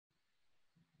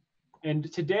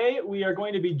And today we are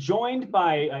going to be joined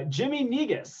by Jimmy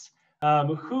Negus,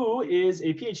 who is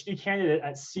a PhD candidate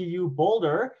at CU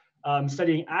Boulder,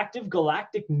 studying active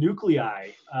galactic nuclei,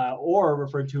 or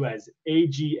referred to as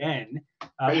AGN,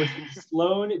 with the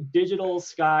Sloan Digital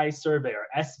Sky Survey, or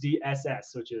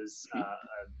SDSS, which is a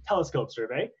telescope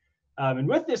survey. And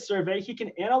with this survey, he can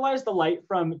analyze the light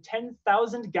from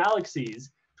 10,000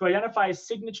 galaxies to identify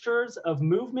signatures of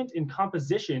movement and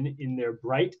composition in their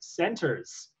bright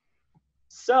centers.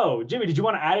 So, Jimmy, did you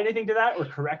want to add anything to that or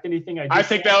correct anything I just I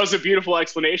think said? that was a beautiful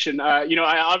explanation. I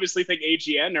obviously think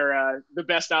AGN are the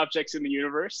best objects in the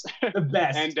universe. The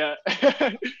best.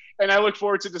 And I look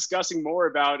forward to discussing more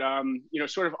about,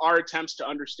 sort of our attempts to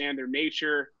understand their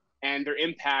nature and their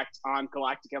impact on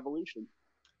galactic evolution.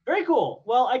 Very cool.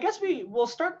 Well, I guess we'll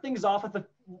start things off with,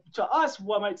 to us,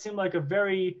 what might seem like a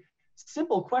very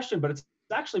simple question, but it's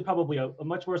actually probably a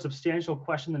much more substantial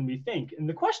question than we think. And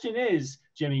the question is,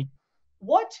 Jimmy,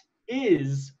 what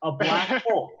is a black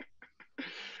hole?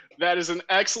 That is an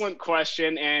excellent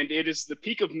question, and it is the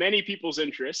peak of many people's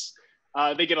interests.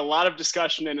 They get a lot of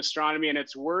discussion in astronomy, and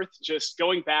it's worth just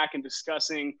going back and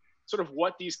discussing sort of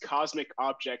what these cosmic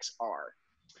objects are.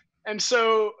 And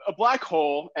so a black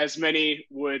hole, as many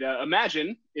would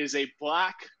imagine, is a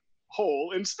black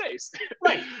hole in space.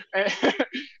 Right.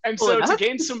 And so to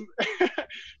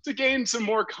gain some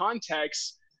more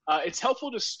context, it's helpful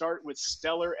to start with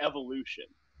stellar evolution.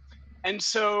 And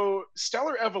so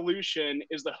stellar evolution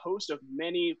is the host of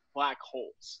many black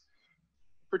holes,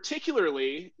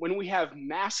 particularly when we have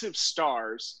massive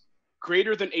stars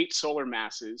greater than 8 solar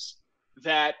masses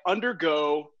that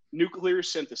undergo nuclear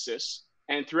synthesis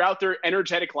and throughout their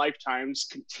energetic lifetimes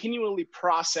continually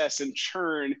process and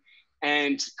churn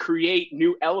and create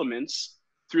new elements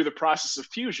through the process of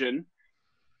fusion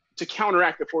to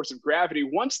counteract the force of gravity.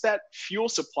 Once that fuel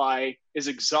supply is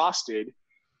exhausted,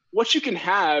 what you can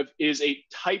have is a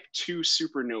type 2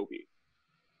 supernovae.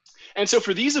 And so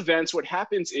for these events, what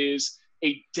happens is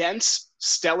a dense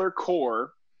stellar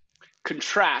core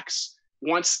contracts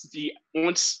once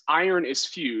iron is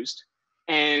fused,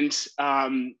 and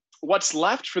what's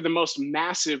left for the most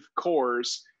massive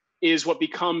cores is what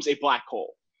becomes a black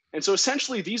hole. And so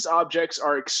essentially these objects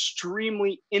are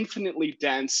extremely infinitely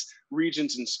dense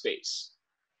regions in space.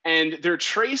 And they're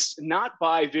traced not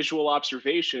by visual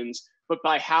observations, but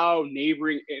by how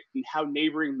neighboring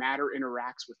matter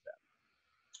interacts with them.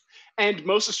 And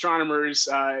most astronomers,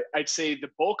 I'd say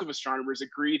the bulk of astronomers,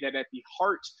 agree that at the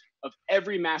heart of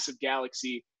every massive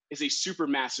galaxy is a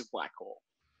supermassive black hole.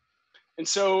 And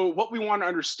so what we want to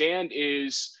understand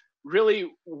is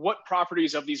really what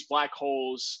properties of these black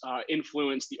holes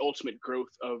influence the ultimate growth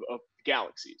of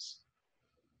galaxies.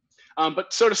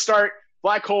 But so to start,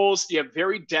 black holes, you have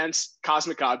very dense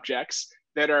cosmic objects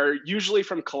that are usually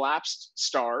from collapsed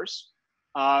stars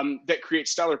that create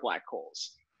stellar black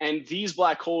holes. And these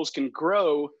black holes can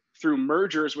grow through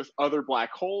mergers with other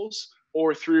black holes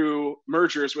or through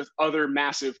mergers with other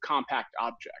massive compact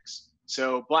objects.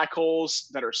 So black holes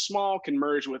that are small can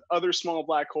merge with other small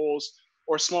black holes,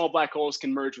 or small black holes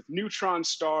can merge with neutron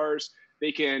stars.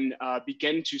 They can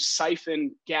begin to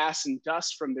siphon gas and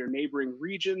dust from their neighboring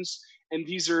regions. And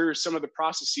these are some of the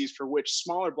processes for which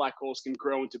smaller black holes can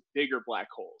grow into bigger black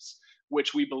holes,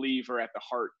 which we believe are at the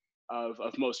heart of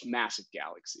most massive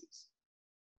galaxies.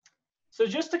 So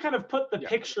just to kind of put the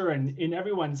picture in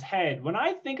everyone's head, when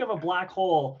I think of a black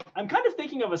hole, I'm kind of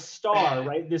thinking of a star,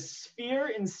 right? This sphere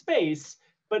in space,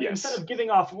 but instead of giving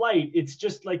off light, it's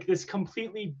just like this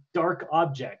completely dark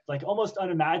object, like almost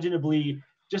unimaginably,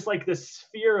 just like this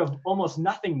sphere of almost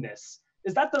nothingness.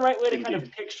 Is that the right way to kind of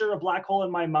picture a black hole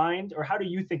in my mind, or how do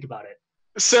you think about it?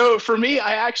 So for me,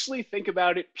 I actually think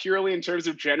about it purely in terms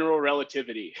of general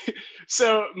relativity.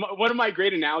 So one of my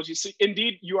great analogies,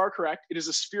 indeed, you are correct. It is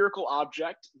a spherical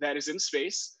object that is in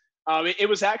space. It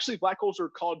was actually, black holes were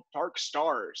called dark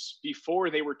stars before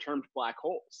they were termed black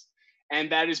holes.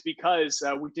 And that is because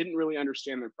we didn't really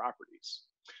understand their properties.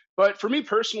 But for me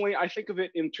personally, I think of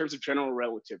it in terms of general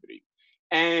relativity.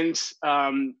 And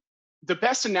the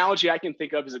best analogy I can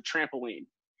think of is a trampoline.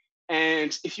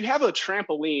 And if you have a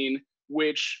trampoline,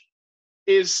 which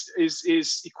is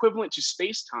equivalent to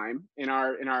space-time in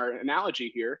our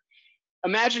analogy here,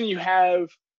 imagine you have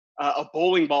a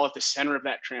bowling ball at the center of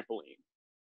that trampoline.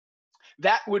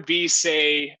 That would be,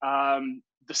 say,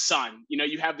 the sun.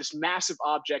 You have this massive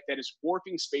object that is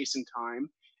warping space and time,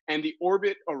 and the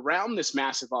orbit around this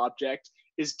massive object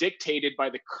is dictated by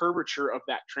the curvature of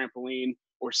that trampoline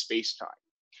or space-time.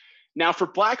 Now, for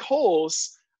black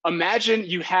holes, imagine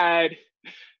you had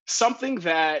something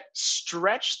that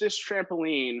stretched this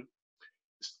trampoline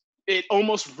it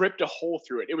almost ripped a hole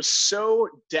through it. It was so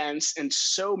dense and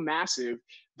so massive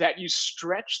that you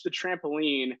stretched the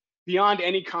trampoline beyond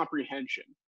any comprehension.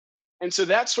 And so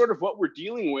that's sort of what we're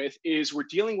dealing with, is we're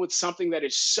dealing with something that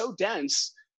is so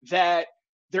dense that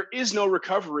there is no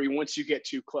recovery once you get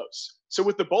too close. So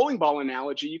with the bowling ball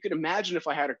analogy, you could imagine if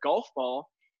I had a golf ball,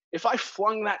 if I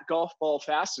flung that golf ball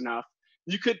fast enough,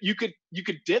 you could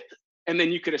dip and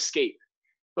then you could escape.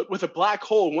 But with a black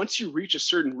hole, once you reach a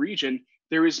certain region,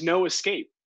 there is no escape.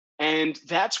 And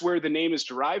that's where the name is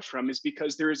derived from, is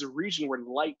because there is a region where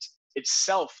light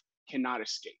itself cannot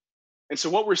escape. And so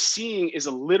what we're seeing is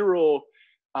a literal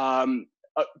a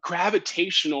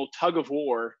gravitational tug of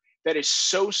war that is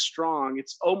so strong,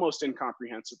 it's almost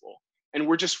incomprehensible. And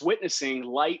we're just witnessing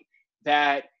light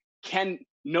that can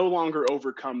no longer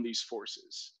overcome these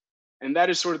forces. And that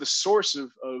is sort of the source of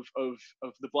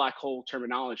the black hole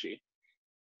terminology.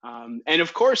 And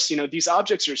of course, these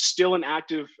objects are still an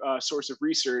active source of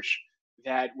research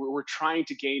that we're trying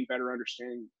to gain better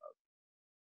understanding of.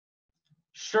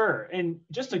 Sure. And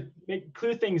just to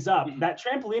clear things up, that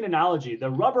trampoline analogy, the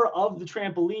rubber of the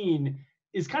trampoline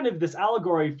is kind of this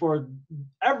allegory for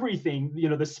everything,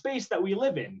 the space that we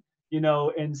live in,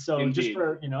 and so Indeed. Just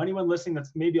for, anyone listening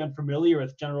that's maybe unfamiliar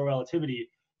with general relativity,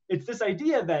 it's this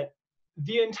idea that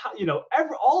the entire,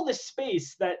 all the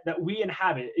space that we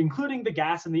inhabit, including the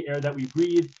gas and the air that we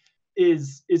breathe,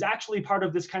 is actually part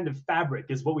of this kind of fabric,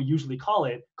 is what we usually call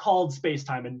it, called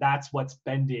space-time, and that's what's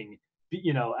bending,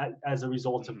 as a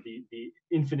result of the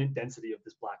infinite density of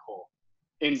this black hole.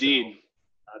 Indeed.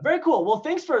 So, very cool. Well,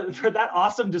 thanks for that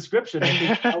awesome description. I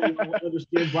think now we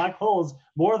understand black holes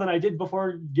more than I did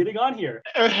before getting on here.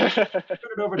 I'll turn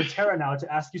it over to Tara now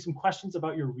to ask you some questions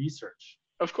about your research.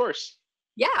 Of course.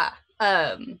 Yeah.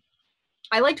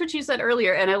 I liked what you said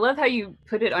earlier, and I love how you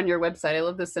put it on your website. I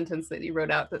love this sentence that you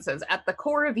wrote out that says, "At the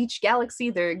core of each galaxy,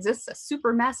 there exists a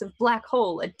supermassive black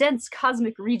hole, a dense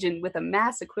cosmic region with a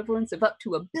mass equivalence of up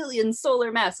to 1 billion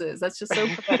solar masses." That's just so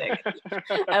pathetic.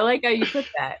 I like how you put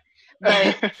that.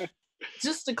 But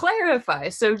just to clarify,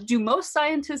 so do most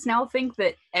scientists now think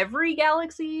that every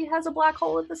galaxy has a black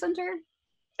hole at the center?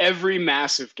 Every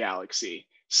massive galaxy.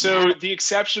 So the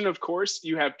exception, of course,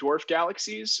 you have dwarf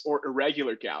galaxies or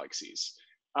irregular galaxies.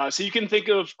 So you can think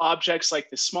of objects like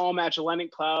the small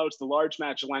Magellanic Clouds, the large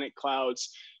Magellanic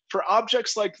Clouds. For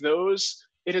objects like those,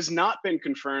 it has not been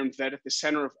confirmed that at the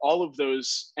center of all of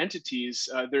those entities,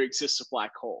 there exists a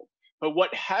black hole. But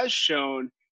what has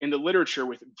shown in the literature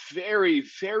with very,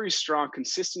 very strong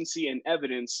consistency and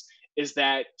evidence is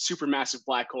that supermassive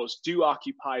black holes do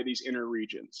occupy these inner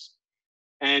regions.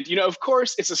 And, of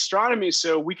course, it's astronomy,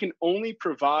 so we can only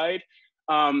provide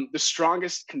the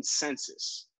strongest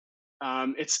consensus.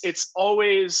 It's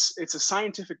a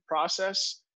scientific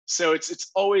process, so it's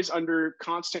always under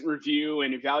constant review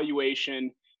and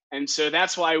evaluation. And so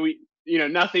that's why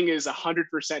nothing is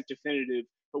 100% definitive,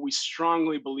 but we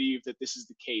strongly believe that this is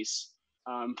the case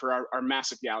for our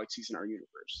massive galaxies in our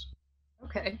universe.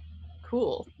 Okay.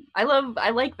 Cool. I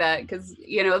like that, because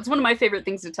it's one of my favorite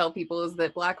things to tell people is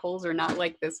that black holes are not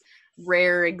like this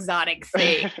rare exotic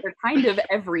thing. They're kind of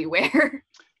everywhere.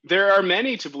 There are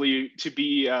many believed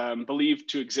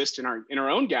to exist in our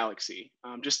own galaxy,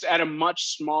 just at a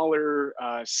much smaller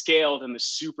scale than the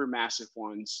supermassive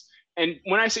ones. And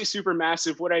when I say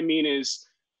supermassive, what I mean is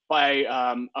by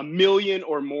 1 million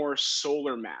or more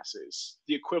solar masses,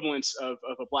 the equivalence of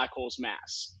a black hole's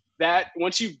mass. That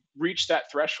once you reach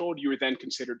that threshold, you are then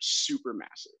considered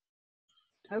supermassive.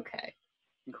 Okay,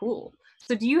 cool.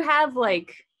 So do you have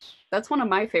that's one of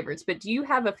my favorites, but do you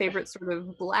have a favorite sort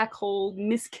of black hole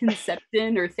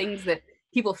misconception or things that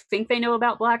people think they know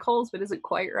about black holes but isn't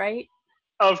quite right?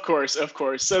 Of course.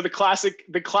 So the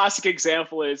classic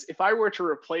example is, if I were to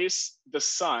replace the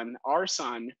sun, our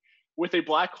sun, with a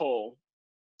black hole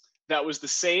that was the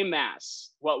same mass,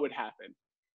 what would happen?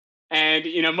 And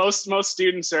most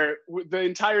students the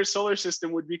entire solar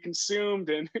system would be consumed,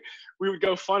 and we would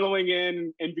go funneling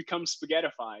in and become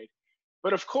spaghettified.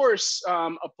 But of course,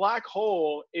 a black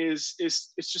hole is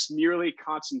just merely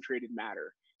concentrated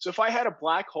matter. So if I had a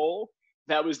black hole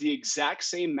that was the exact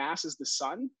same mass as the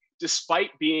sun, despite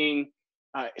being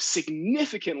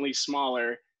significantly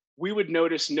smaller, we would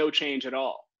notice no change at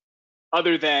all,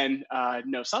 other than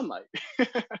no sunlight.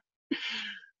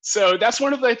 So that's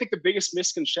one of I think the biggest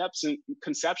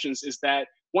misconceptions is that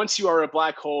once you are a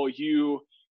black hole, you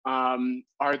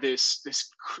are this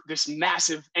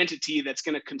massive entity that's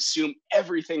going to consume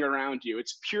everything around you.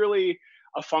 It's purely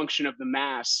a function of the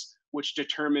mass, which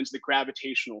determines the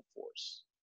gravitational force.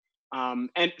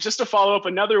 And just to follow up,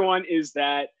 another one is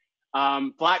that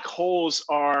black holes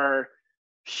are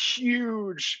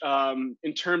huge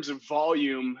in terms of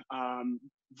volume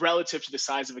relative to the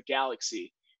size of a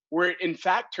galaxy, where it in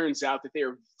fact turns out that they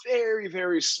are very,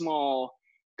 very small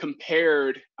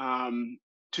compared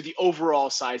to the overall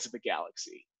size of a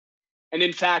galaxy. And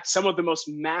in fact, some of the most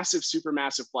massive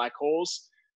supermassive black holes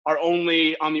are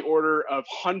only on the order of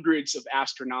hundreds of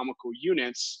astronomical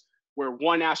units, where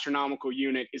one astronomical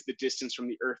unit is the distance from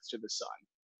the Earth to the sun.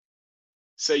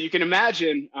 So you can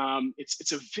imagine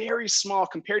it's a very small,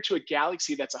 compared to a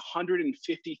galaxy that's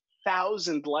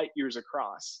 150,000 light years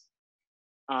across,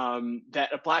 that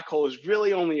a black hole is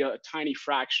really only a tiny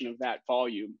fraction of that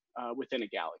volume within a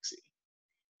galaxy.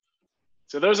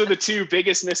 So those are the two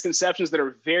biggest misconceptions that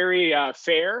are very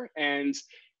fair. And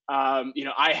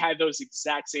I had those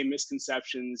exact same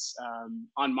misconceptions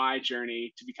on my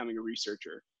journey to becoming a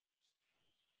researcher.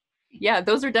 Yeah,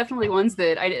 those are definitely ones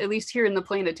that at least here in the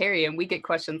planetarium, we get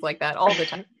questions like that all the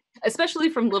time, especially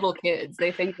from little kids.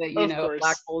 They think that, a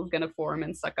black hole is going to form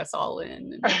and suck us all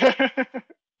in.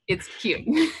 It's cute.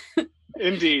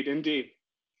 Indeed, indeed.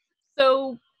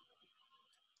 So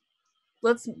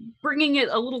let's bringing it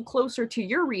a little closer to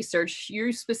your research.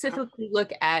 You specifically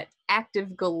look at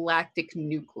active galactic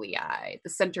nuclei, the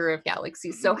center of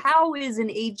galaxies. So how is an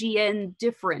AGN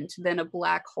different than a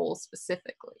black hole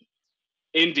specifically?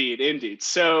 Indeed, indeed.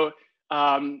 So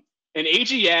an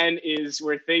AGN is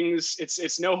where things,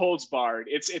 it's no holds barred.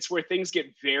 It's where things get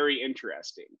very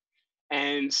interesting.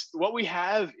 And what we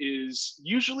have is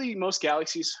usually most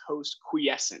galaxies host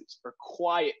quiescent or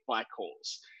quiet black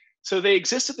holes. So they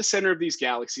exist at the center of these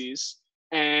galaxies,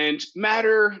 and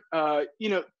matter,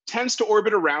 tends to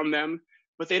orbit around them,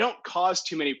 but they don't cause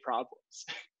too many problems.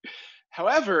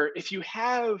 However, if you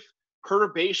have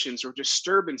perturbations or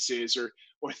disturbances or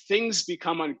things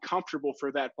become uncomfortable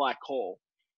for that black hole,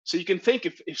 so you can think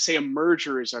if say a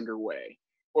merger is underway,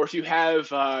 or if you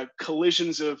have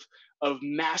collisions of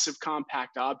massive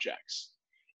compact objects,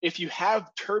 if you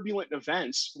have turbulent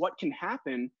events, what can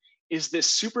happen is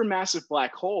this supermassive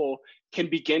black hole can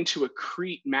begin to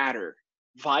accrete matter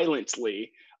violently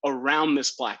around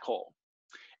this black hole.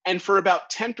 And for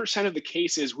about 10% of the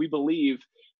cases, we believe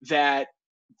that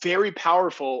very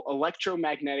powerful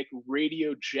electromagnetic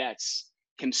radio jets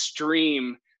can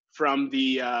stream from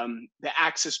the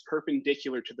axis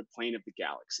perpendicular to the plane of the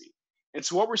galaxy. And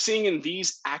so what we're seeing in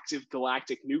these active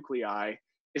galactic nuclei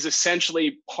is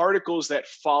essentially particles that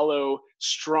follow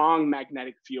strong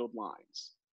magnetic field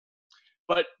lines.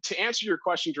 But to answer your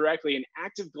question directly, an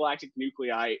active galactic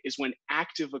nuclei is when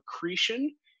active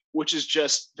accretion, which is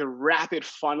just the rapid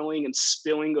funneling and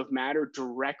spilling of matter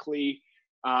directly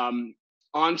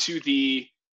onto the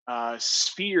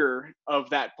sphere of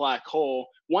that black hole,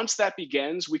 once that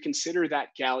begins, we consider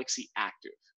that galaxy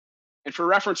active. And for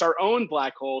reference, our own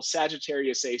black hole,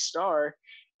 Sagittarius A star,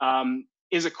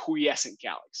 is a quiescent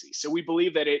galaxy. So we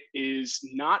believe that it is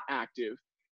not active,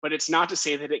 but it's not to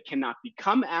say that it cannot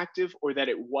become active or that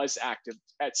it was active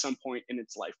at some point in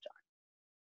its lifetime.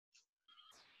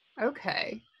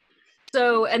 Okay.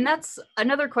 So, and that's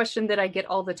another question that I get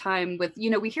all the time with,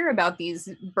 we hear about these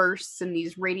bursts and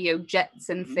these radio jets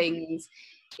and things.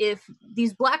 If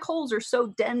these black holes are so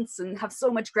dense and have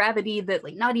so much gravity that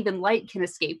not even light can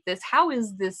escape this, how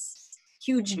is this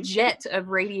huge jet of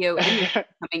radio energy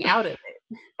coming out of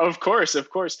it? Of course, of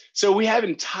course. So we have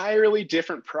entirely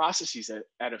different processes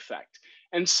at effect.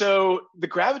 And so the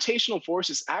gravitational force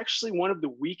is actually one of the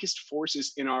weakest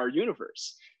forces in our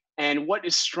universe. And what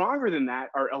is stronger than that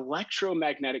are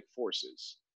electromagnetic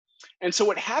forces. And so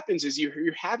what happens is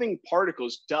you're having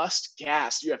particles, dust,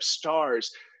 gas, you have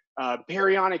stars,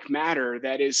 baryonic matter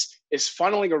that is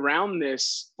funneling around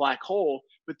this black hole,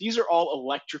 but these are all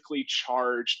electrically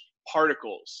charged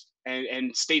particles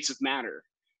and states of matter.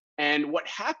 And what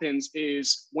happens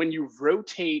is when you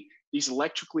rotate these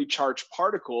electrically charged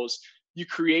particles, you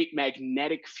create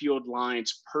magnetic field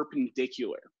lines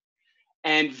perpendicular.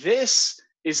 And this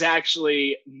is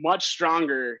actually much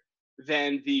stronger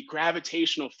than the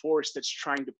gravitational force that's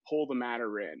trying to pull the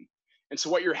matter in. And so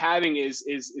what you're having is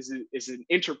an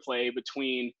interplay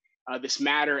between this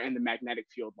matter and the magnetic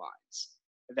field lines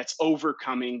that's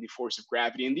overcoming the force of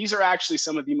gravity. And these are actually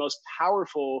some of the most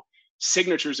powerful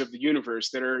signatures of the universe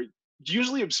that are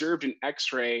usually observed in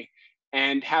X-ray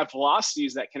and have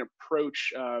velocities that can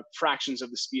approach fractions of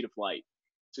the speed of light.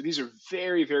 So these are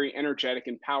very, very energetic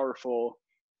and powerful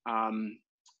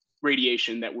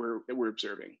radiation that we're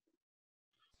observing.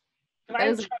 Can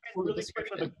I chime in really quick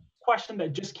with a question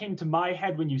that just came to my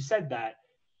head when you said that?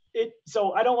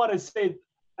 So I don't want to say,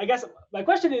 I guess my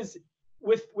question is,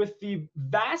 with the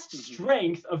vast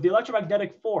strength of the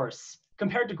electromagnetic force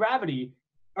compared to gravity,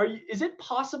 is it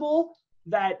possible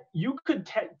that you could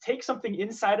take something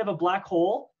inside of a black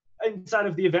hole, inside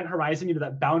of the event horizon, you know,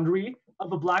 that boundary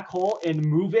of a black hole, and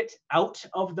move it out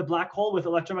of the black hole with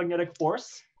electromagnetic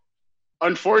force?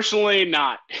 Unfortunately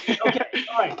not. Okay,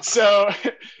 all right. So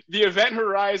the event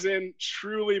horizon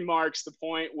truly marks the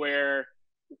point where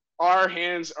our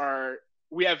hands are,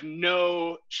 we have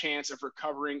no chance of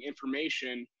recovering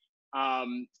information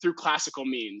through classical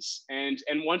means. And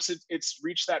once it's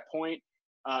reached that point,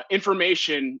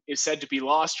 information is said to be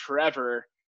lost forever,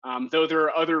 though there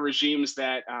are other regimes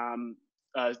that,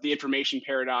 the information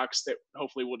paradox that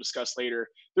hopefully we'll discuss later,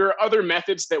 there are other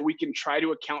methods that we can try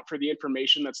to account for the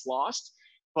information that's lost,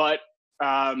 but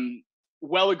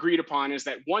well agreed upon is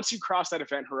that once you cross that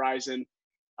event horizon,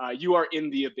 you are in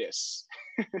the abyss.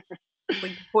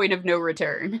 Like point of no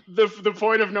return. The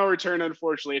point of no return,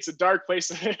 unfortunately. It's a dark place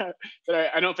that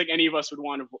I don't think any of us would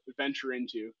want to venture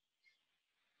into.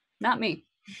 Not me.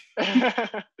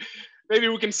 Maybe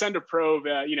we can send a probe,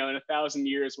 you know, in 1,000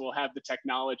 years, we'll have the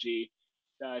technology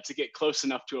to get close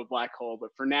enough to a black hole. But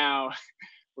for now,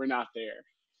 we're not there.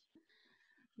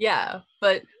 Yeah,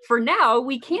 but for now,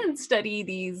 we can study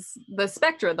the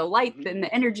spectra, the light and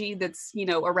the energy that's, you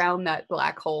know, around that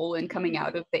black hole and coming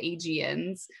out of the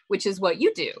AGNs, which is what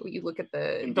you do. You look at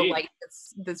the light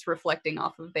that's reflecting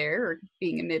off of there or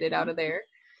being emitted out of there.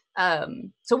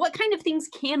 So what kind of things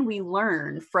can we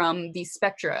learn from the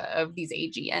spectra of these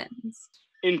AGNs?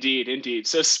 Indeed, indeed.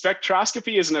 So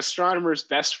spectroscopy is an astronomer's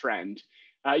best friend.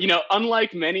 You know,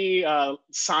 unlike many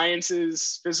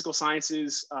sciences, physical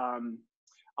sciences,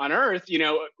 on Earth, you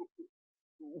know,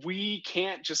 we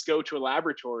can't just go to a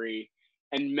laboratory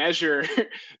and measure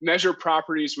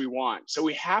properties we want. So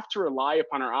we have to rely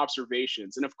upon our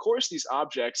observations. And of course, these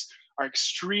objects are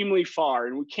extremely far,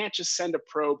 and we can't just send a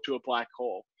probe to a black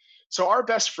hole. So our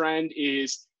best friend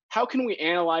is, how can we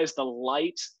analyze the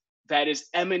light that is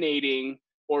emanating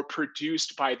or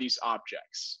produced by these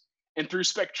objects? And through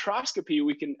spectroscopy,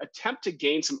 we can attempt to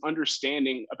gain some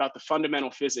understanding about the fundamental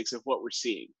physics of what we're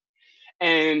seeing.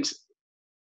 And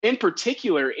in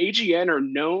particular, AGN are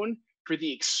known for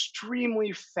the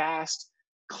extremely fast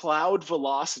cloud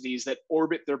velocities that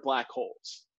orbit their black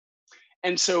holes.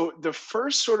 And so the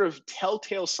first sort of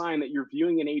telltale sign that you're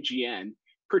viewing an AGN,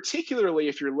 particularly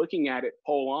if you're looking at it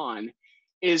pole on,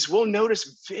 is we'll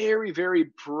notice very,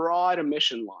 very broad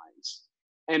emission lines.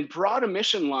 And broad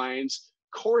emission lines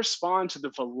correspond to the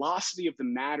velocity of the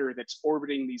matter that's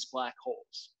orbiting these black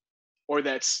holes, or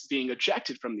that's being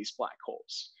ejected from these black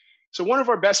holes. So one of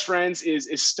our best friends is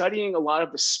studying a lot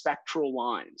of the spectral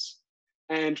lines.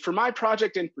 And for my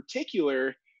project in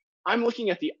particular, I'm looking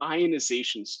at the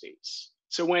ionization states.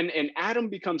 So when an atom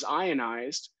becomes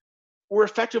ionized, we're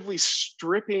effectively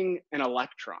stripping an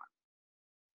electron.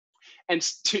 And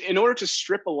in order to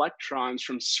strip electrons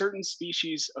from certain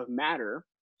species of matter,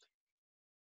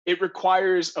 it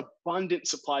requires abundant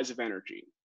supplies of energy.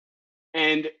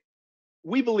 And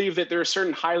we believe that there are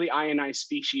certain highly ionized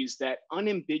species that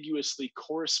unambiguously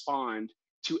correspond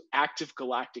to active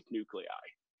galactic nuclei.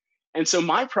 And so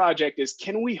my project is,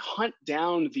 can we hunt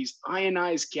down these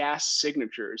ionized gas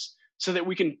signatures so that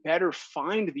we can better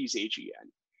find these AGN?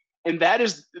 And that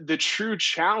is the true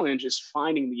challenge, is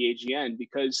finding the AGN,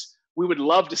 because we would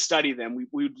love to study them. We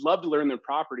would love to learn their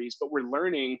properties, but we're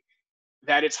learning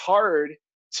that it's hard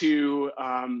to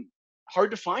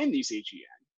find these AGN.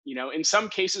 You know, in some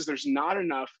cases, there's not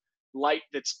enough light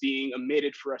that's being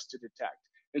emitted for us to detect.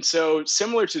 And so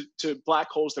similar to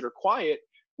black holes that are quiet,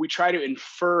 we try to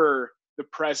infer the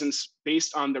presence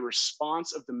based on the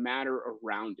response of the matter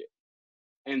around it.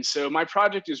 And so my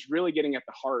project is really getting at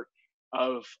the heart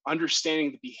of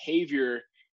understanding the behavior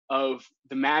of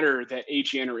the matter that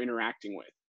AGN are interacting with.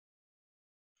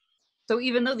 So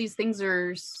even though these things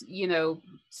are, you know,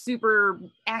 super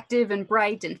active and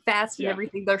bright and fast and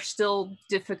everything, they're still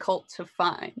difficult to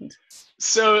find.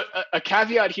 So a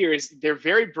caveat here is they're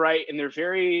very bright and they're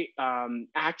very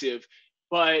active,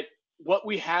 but what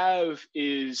we have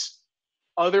is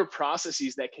other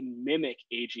processes that can mimic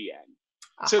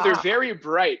AGN. So they're very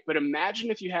bright, but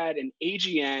imagine if you had an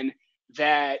AGN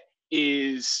that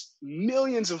is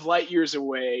millions of light years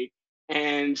away,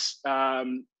 and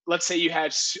let's say you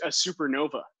had a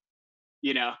supernova,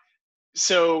 you know.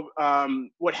 So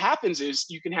what happens is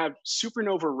you can have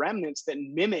supernova remnants that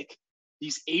mimic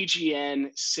these AGN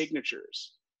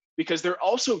signatures, because they're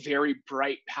also very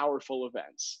bright, powerful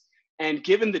events. And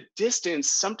given the distance,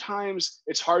 sometimes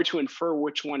it's hard to infer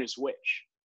which one is which.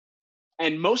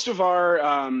 And most of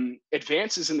our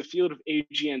advances in the field of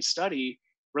AGN study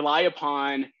rely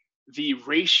upon the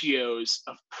ratios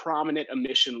of prominent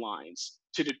emission lines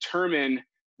to determine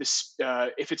this,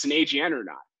 if it's an AGN or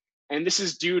not. And this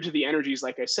is due to the energies,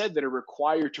 like I said, that are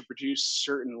required to produce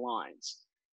certain lines.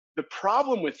 The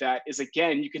problem with that is,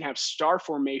 again, you can have star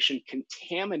formation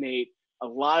contaminate a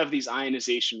lot of these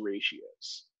ionization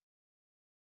ratios,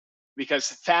 because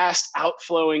fast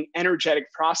outflowing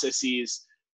energetic processes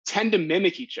tend to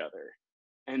mimic each other.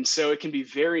 And so it can be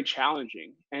very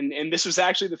challenging. And this was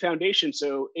actually the foundation.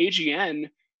 So AGN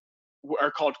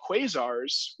are called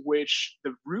quasars, which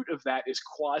the root of that is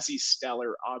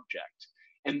quasi-stellar object.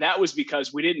 And that was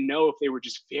because we didn't know if they were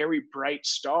just very bright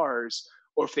stars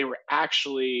or if they were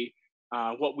actually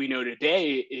what we know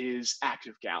today is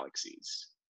active galaxies.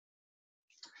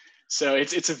 So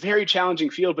it's a very challenging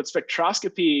field, but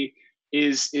spectroscopy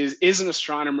is an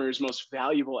astronomer's most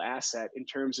valuable asset in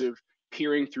terms of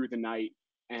peering through the night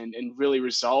and really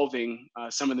resolving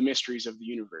some of the mysteries of the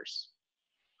universe.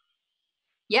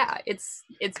 Yeah, it's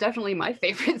definitely my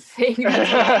favorite thing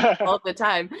all the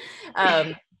time.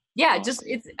 Yeah, just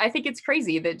I think it's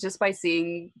crazy that just by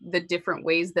seeing the different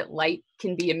ways that light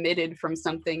can be emitted from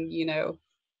something, you know,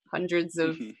 hundreds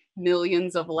of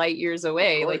millions of light years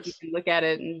away, like you can look at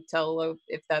it and tell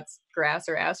if that's grass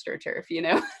or astroturf, you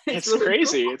know. It's really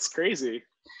crazy. Cool. It's crazy.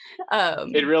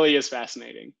 It really is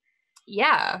fascinating.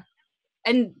 Yeah.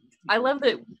 And I love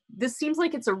that this seems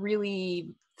like it's a really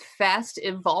fast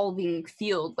evolving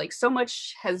field. Like so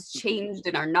much has changed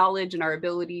in our knowledge and our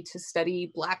ability to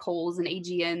study black holes and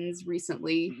AGNs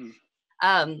recently.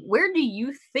 Where do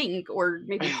you think, or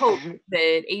maybe hope,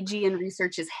 that AGN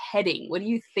research is heading? What do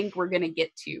you think we're going to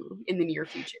get to in the near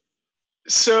future?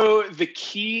 So the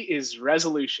key is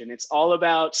resolution. It's all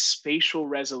about spatial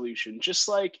resolution. Just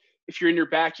like if you're in your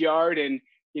backyard and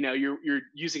you're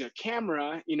using a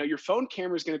camera, your phone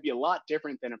camera is going to be a lot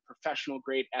different than a professional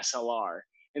grade SLR.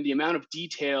 And the amount of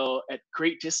detail at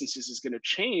great distances is going to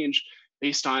change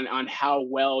based on how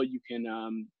well you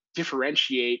can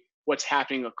differentiate what's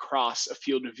happening across a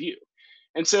field of view.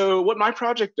 And so what my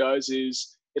project does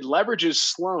is it leverages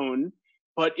Sloan,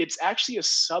 but it's actually a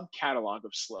sub-catalog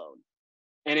of Sloan.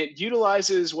 And it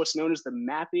utilizes what's known as the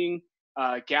Mapping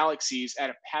Galaxies at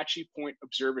Apache Point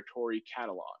Observatory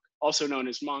catalog, also known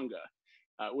as manga.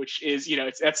 Which is,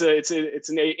 it's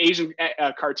an Asian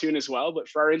cartoon as well, but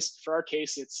for our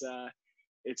case, it's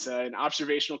an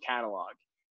observational catalog.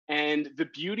 And the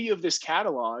beauty of this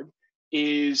catalog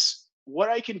is what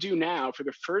I can do now for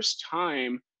the first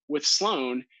time with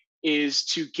Sloan is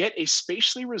to get a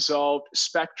spatially resolved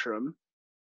spectrum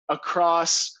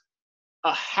across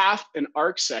a half an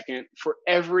arc second for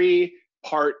every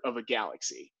part of a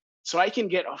galaxy. So I can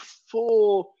get a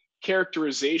full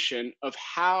characterization of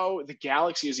how the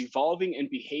galaxy is evolving and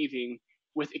behaving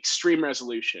with extreme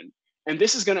resolution. And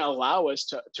this is going to allow us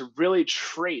to really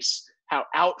trace how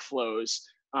outflows,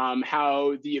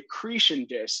 how the accretion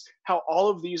disks, how all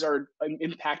of these are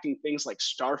impacting things like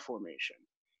star formation.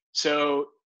 So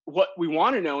what we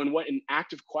want to know and what an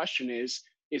active question is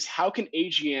how can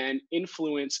AGN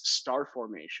influence star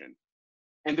formation?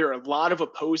 And there are a lot of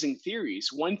opposing theories.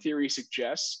 One theory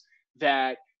suggests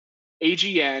that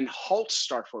AGN halts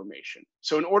star formation.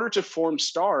 So in order to form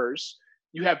stars,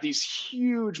 you have these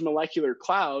huge molecular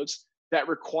clouds that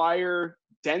require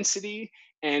density,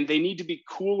 and they need to be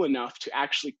cool enough to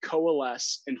actually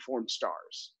coalesce and form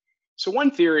stars. So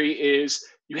one theory is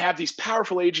you have these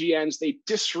powerful AGNs, they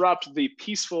disrupt the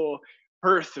peaceful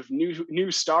birth of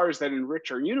new stars that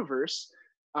enrich our universe.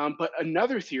 But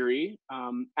another theory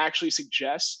actually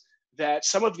suggests that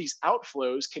some of these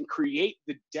outflows can create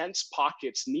the dense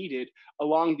pockets needed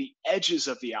along the edges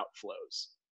of the outflows.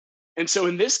 And so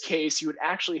in this case, you would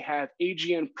actually have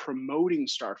AGN promoting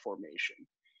star formation.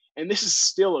 And this is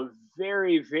still a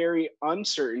very, very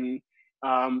uncertain,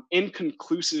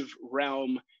 inconclusive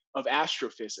realm of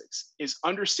astrophysics, is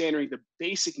understanding the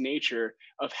basic nature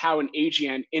of how an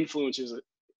AGN influences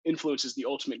the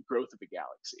ultimate growth of a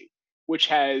galaxy, which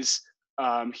has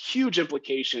huge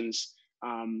implications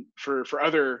for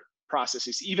other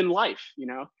processes, even life.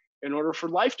 In order for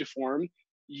life to form,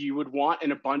 you would want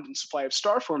an abundant supply of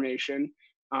star formation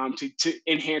to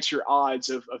enhance your odds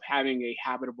of having a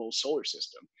habitable solar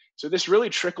system. So this really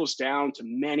trickles down to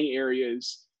many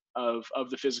areas of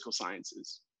the physical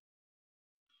sciences.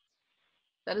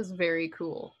 That is very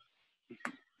cool.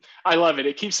 I love it.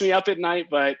 It keeps me up at night,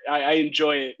 but I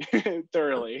enjoy it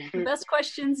thoroughly. The best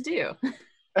questions do.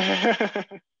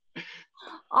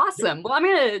 Awesome. Well, I'm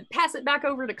going to pass it back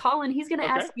over to Colin. He's going to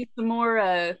ask you some more,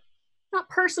 not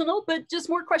personal, but just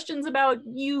more questions about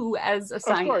you as a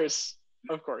scientist. Of course.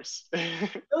 Of course.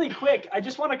 Really quick, I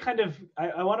just want to kind of,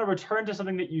 I want to return to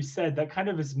something that you said that kind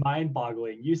of is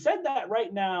mind-boggling. You said that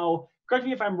right now, correct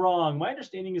me if I'm wrong, my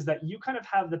understanding is that you kind of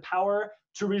have the power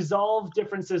to resolve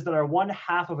differences that are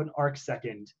 1/2 of an arc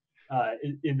second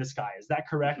in the sky. Is that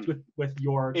correct with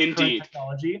your current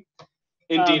technology?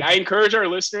 Indeed. I encourage our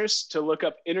listeners to look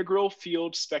up integral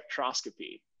field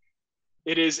spectroscopy.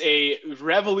 It is a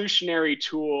revolutionary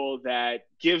tool that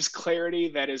gives clarity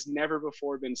that has never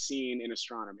before been seen in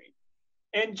astronomy.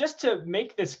 And just to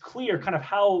make this clear, kind of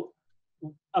how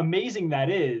amazing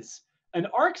that is, an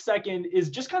arc second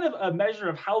is just kind of a measure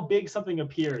of how big something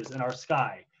appears in our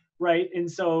sky, right?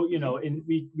 And so, you know,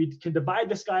 we can divide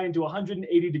the sky into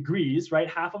 180 degrees, right?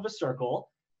 Half of a circle.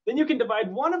 Then you can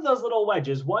divide one of those little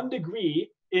wedges, 1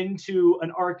 degree, into an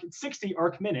arc, 60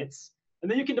 arc minutes. And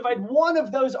then you can divide one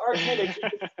of those arc minutes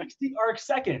into 60 arc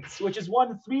seconds, which is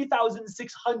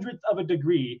 1/3600th of a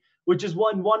degree, which is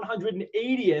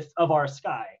 1/180th of our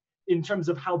sky in terms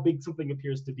of how big something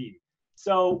appears to be.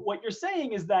 So what you're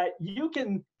saying is that you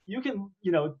can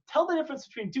tell the difference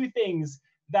between two things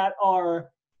that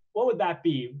are, what would that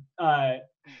be? It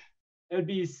would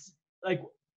be like,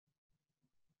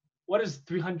 what is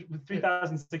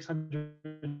 3,600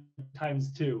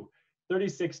 times 2?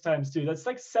 36 times 2. That's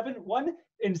like 1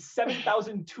 in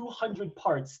 7,200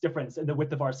 parts difference in the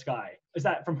width of our sky. Is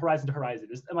that from horizon to horizon?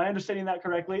 Am I understanding that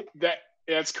correctly?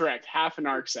 That's correct. Half an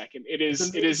arc second. It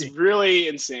is really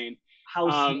insane. How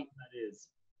small that is.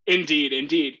 Indeed.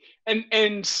 And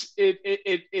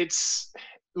it's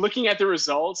looking at the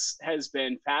results has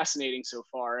been fascinating so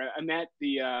far. I'm at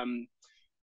the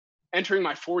entering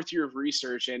my 4th year of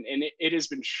research, and it has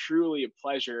been truly a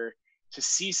pleasure to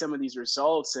see some of these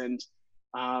results. And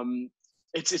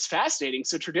it's fascinating.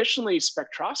 So traditionally,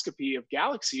 spectroscopy of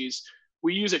galaxies,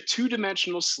 we use a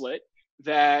 2-dimensional slit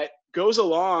that goes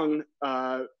along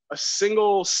a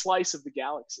single slice of the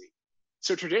galaxy.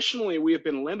 So traditionally, we have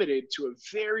been limited to a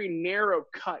very narrow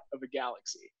cut of a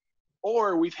galaxy,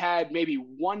 or we've had maybe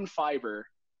one fiber,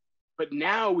 but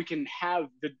now we can have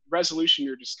the resolution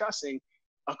you're discussing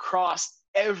across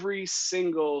every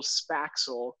single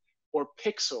spaxel or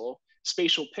pixel,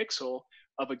 spatial pixel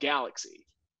of a galaxy.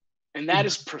 And that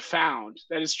is profound.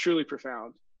 That is truly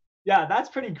profound. Yeah, that's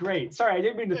pretty great. Sorry, I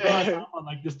didn't mean to throw us off on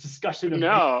like this discussion.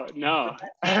 No.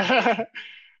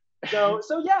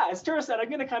 So yeah, as Tara said,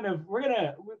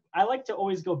 I like to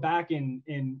always go back and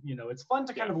it's fun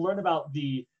to kind of learn about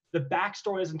the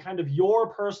backstories and kind of your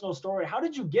personal story. How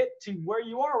did you get to where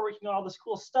you are working on all this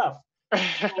cool stuff?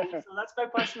 So that's my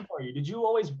question for you. Did you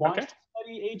always want to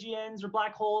study AGNs or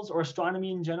black holes or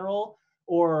astronomy in general?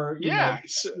 Or you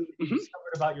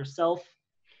discovered about yourself?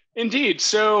 Indeed.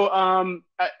 So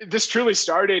this truly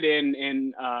started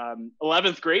in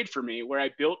 11th grade for me, where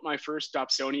I built my first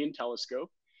Dobsonian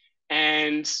telescope.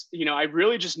 And, I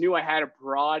really just knew I had a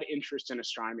broad interest in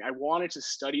astronomy. I wanted to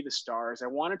study the stars. I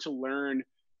wanted to learn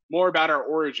more about our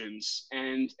origins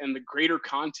and the greater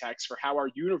context for how our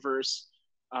universe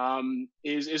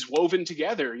is woven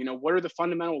together. What are the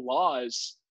fundamental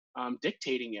laws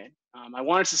dictating it? I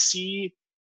wanted to see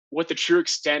what the true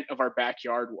extent of our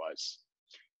backyard was.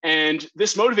 And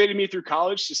this motivated me through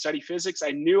college to study physics.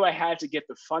 I knew I had to get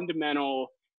the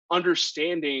fundamental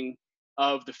understanding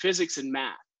of the physics and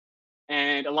math.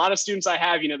 And a lot of students I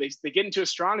have, they get into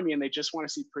astronomy and they just want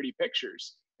to see pretty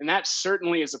pictures. And that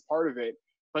certainly is a part of it.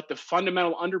 But the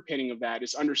fundamental underpinning of that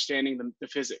is understanding the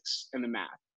physics and the math.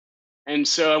 And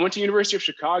so I went to University of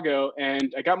Chicago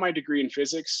and I got my degree in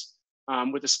physics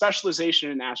with a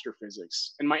specialization in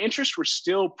astrophysics. And my interests were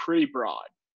still pretty broad.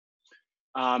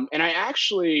 And I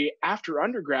actually, after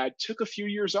undergrad, took a few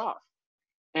years off.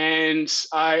 And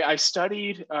I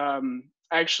studied, I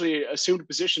actually assumed a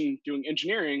position doing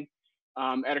engineering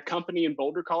at a company in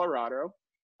Boulder, Colorado,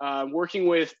 working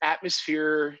with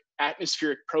atmospheric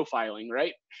profiling,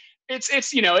 right?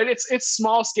 It's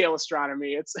small scale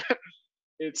astronomy.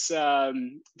 It's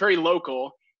very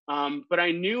local. But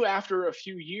I knew after a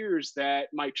few years that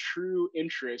my true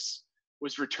interest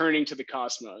was returning to the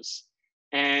cosmos.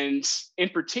 And in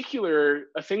particular,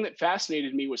 a thing that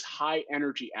fascinated me was high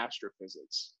energy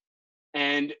astrophysics.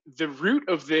 And the root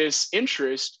of this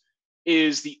interest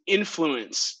is the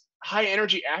influence. High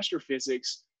energy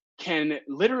astrophysics can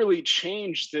literally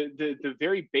change the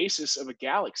very basis of a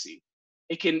galaxy.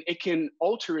 It can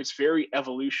alter its very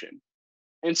evolution.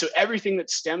 And so everything that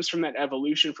stems from that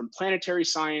evolution, from planetary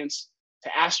science to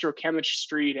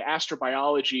astrochemistry to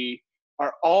astrobiology,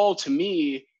 are all, to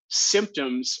me,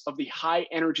 symptoms of the high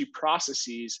energy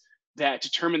processes that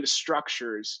determine the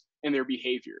structures and their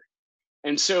behavior.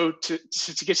 And so to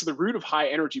get to the root of high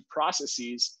energy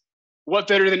processes, what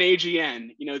better than AGN?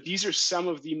 You know, these are some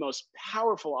of the most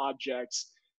powerful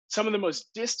objects, some of the most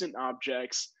distant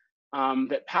objects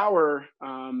that power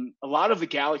a lot of the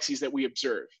galaxies that we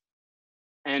observe.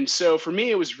 And so for me,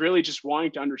 it was really just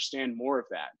wanting to understand more of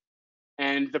that.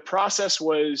 And the process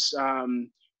was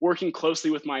working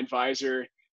closely with my advisor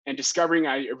and discovering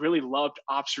I really loved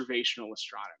observational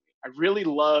astronomy. I really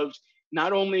loved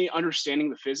not only understanding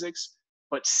the physics,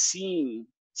 but seeing,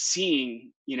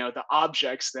 you know, the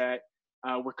objects that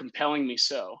were compelling me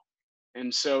so.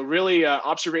 And so really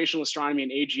observational astronomy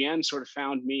and AGN sort of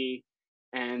found me.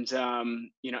 And,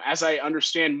 you know, as I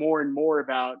understand more and more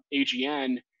about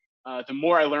AGN, the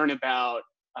more I learn about,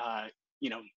 you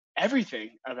know,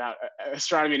 everything about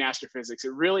astronomy and astrophysics.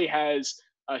 It really has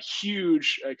a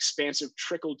huge, expansive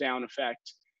trickle down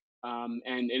effect.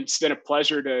 And it's been a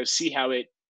pleasure to see how it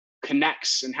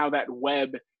connects and how that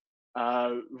web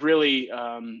really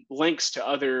links to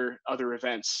other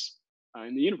events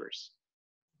in the universe.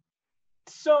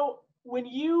 So when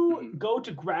you go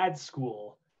to grad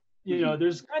school, you know,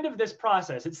 there's kind of this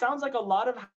process. It sounds like a lot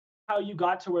of how you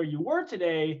got to where you were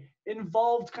today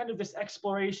involved kind of this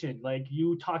exploration, like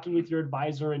you talking with your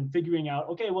advisor and figuring out,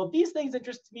 okay, well, these things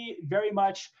interest me very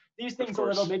much. These things a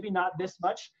little, maybe not this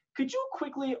much. Could you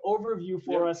quickly overview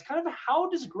for us kind of how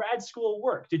does grad school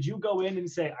work? Did you go in and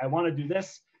say, I want to do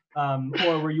this?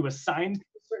 Or were you assigned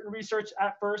certain research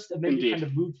at first and then you kind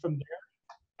of moved from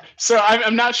there? So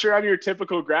I'm not sure I'm your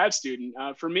typical grad student.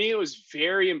 For me, it was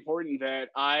very important that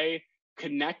I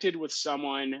connected with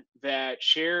someone that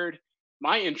shared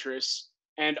my interests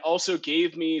and also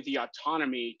gave me the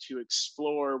autonomy to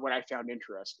explore what I found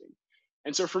interesting.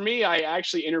 And so for me, I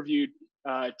actually interviewed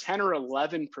 10 or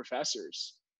 11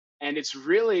 professors. And it's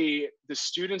really the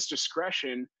student's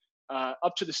discretion,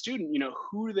 up to the student, you know,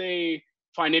 who they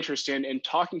find interest in and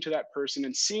talking to that person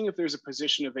and seeing if there's a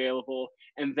position available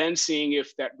and then seeing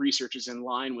if that research is in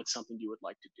line with something you would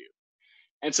like to do.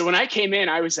 And so when I came in,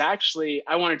 I was actually,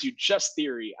 I want to do just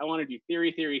theory. I want to do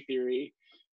theory.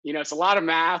 You know, it's a lot of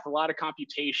math, a lot of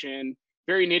computation,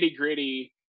 very nitty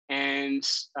gritty. And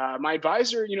my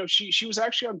advisor, you know, she was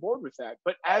actually on board with that.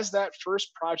 But as that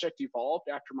first project evolved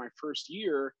after my first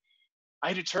year,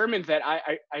 I determined that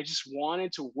I just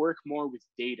wanted to work more with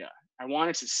data. I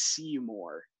wanted to see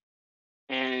more.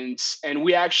 And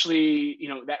we actually, you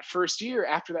know,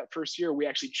 after that first year, we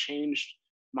actually changed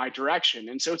my direction.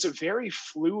 And so it's a very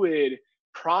fluid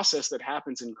process that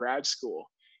happens in grad school.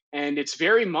 And it's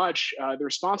very much the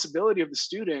responsibility of the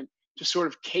student to sort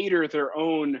of cater their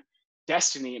own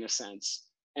destiny in a sense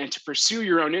and to pursue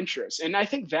your own interests. And I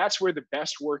think that's where the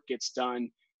best work gets done,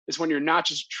 is when you're not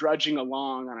just drudging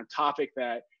along on a topic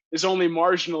that is only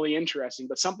marginally interesting,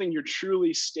 but something you're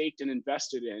truly staked and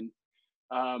invested in,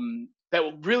 that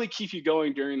will really keep you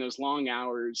going during those long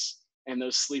hours and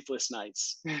those sleepless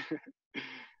nights.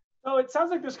 So it sounds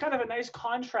like there's kind of a nice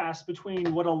contrast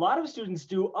between what a lot of students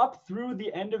do up through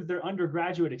the end of their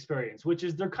undergraduate experience, which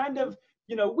is they're kind of,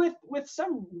 you know, with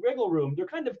some wiggle room, they're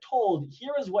kind of told,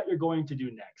 here is what you're going to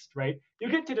do next, right? You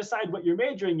get to decide what you're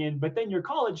majoring in, but then your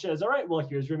college says, all right, well,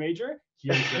 here's your major,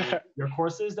 here's your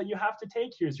courses that you have to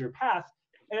take, here's your path.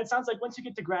 And it sounds like once you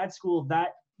get to grad school, that,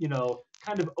 you know,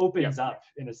 kind of opens up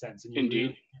in a sense, and you really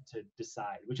get to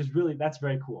decide, which is really, that's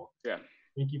very cool. Yeah.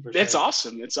 Thank you for sharing. It's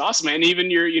awesome. It's awesome. And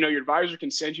even your advisor can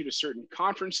send you to certain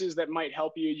conferences that might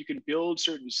help you. You can build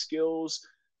certain skills,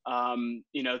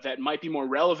 you know, that might be more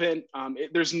relevant.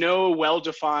 There's no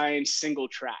well-defined single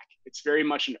track. It's very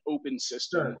much an open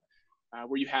system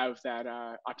where you have that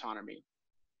autonomy.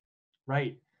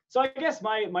 Right. So I guess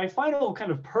my final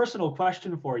kind of personal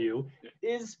question for you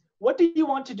is, what do you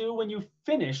want to do when you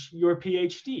finish your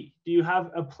PhD? Do you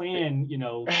have a plan, you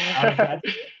know, out of that?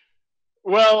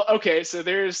 Well, okay, so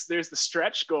there's the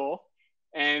stretch goal,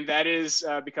 and that is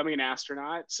becoming an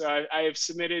astronaut. So I have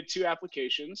submitted 2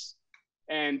 applications,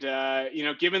 and you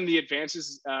know, given the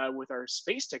advances with our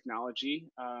space technology,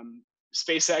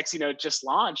 SpaceX, you know, just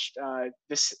launched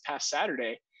this past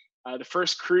Saturday the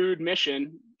first crewed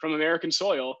mission from American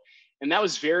soil, and that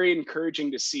was very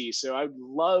encouraging to see. So I would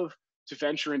love to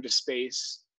venture into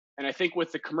space, and I think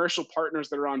with the commercial partners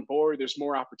that are on board, there's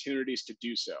more opportunities to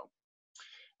do so.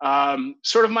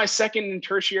 Sort of my second and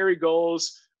tertiary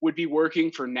goals would be working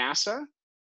for NASA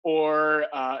or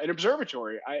an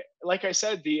observatory. Like I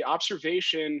said, the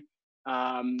observation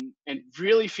and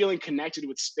really feeling connected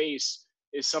with space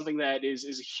is something that is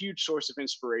a huge source of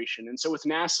inspiration. And so with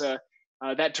NASA,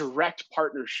 that direct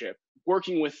partnership,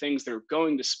 working with things that are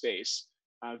going to space,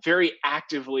 very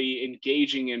actively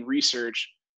engaging in research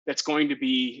that's going to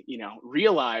be, you know,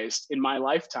 realized in my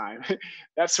lifetime,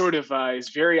 that sort of is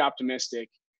very optimistic.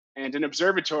 And an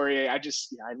observatory, I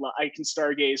can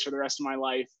stargaze for the rest of my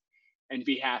life and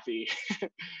be happy.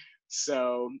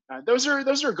 So those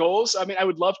are goals. I mean, I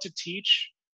would love to teach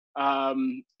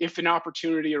if an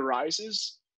opportunity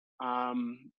arises,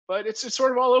 but it's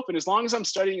sort of all open. As long as I'm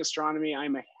studying astronomy,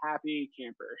 I'm a happy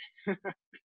camper.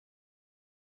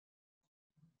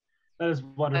 That is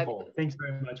wonderful. Thanks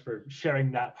very much for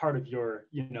sharing that part of your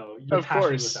Of passion with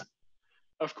course. us.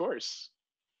 Of course.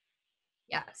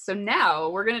 Yeah, so now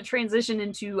we're going to transition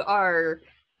into our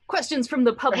questions from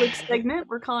the public segment.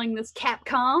 We're calling this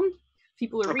Capcom.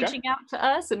 People are reaching out to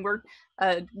us, and we're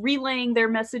relaying their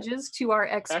messages to our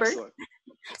expert. Excellent.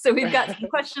 So we've got some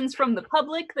questions from the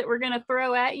public that we're going to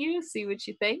throw at you, see what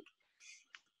you think.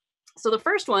 So the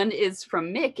first one is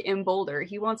from Mick in Boulder.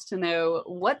 He wants to know,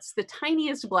 what's the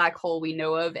tiniest black hole we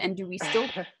know of, and do we still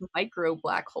think micro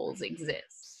black holes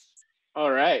exist?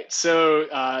 All right, so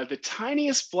the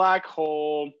tiniest black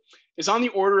hole is on the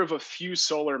order of a few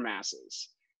solar masses.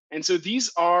 And so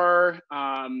these are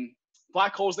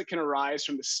black holes that can arise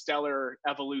from the stellar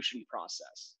evolution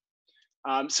process.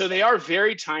 So they are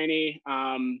very tiny,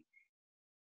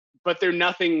 but they're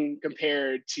nothing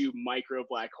compared to micro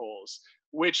black holes,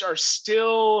 which are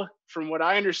still, from what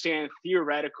I understand,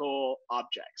 theoretical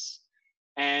objects.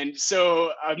 And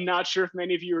so I'm not sure if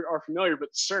many of you are familiar,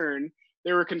 but CERN,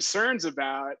 there were concerns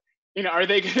about, are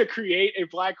they going to create a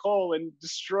black hole and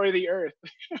destroy the Earth?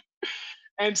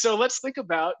 And so let's think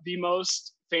about the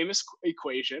most famous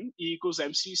equation, E equals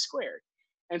mc squared.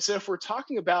 And so if we're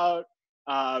talking about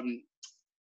a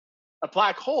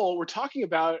black hole, we're talking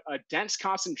about a dense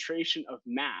concentration of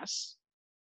mass,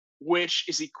 which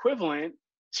is equivalent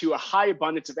to a high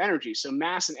abundance of energy. So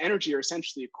mass and energy are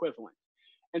essentially equivalent.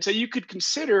 And so you could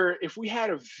consider, if we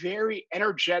had a very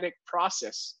energetic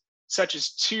process, such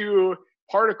as two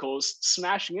particles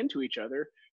smashing into each other,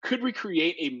 could we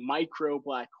create a micro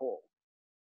black hole?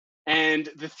 And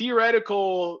the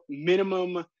theoretical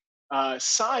minimum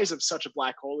size of such a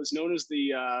black hole is known as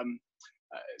the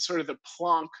sort of the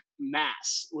Planck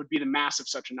mass, would be the mass of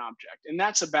such an object. And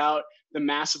that's about the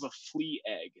mass of a flea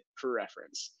egg, for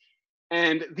reference.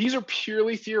 And these are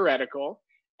purely theoretical.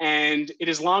 And it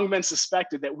has long been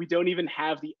suspected that we don't even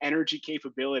have the energy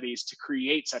capabilities to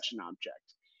create such an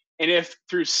object. And if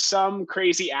through some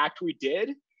crazy act we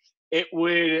did, it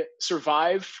would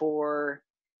survive for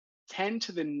 10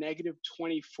 to the negative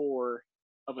 24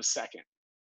 of a second.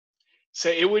 So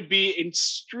it would be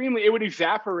it would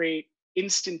evaporate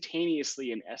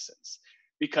instantaneously in essence,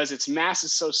 because its mass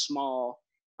is so small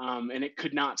and it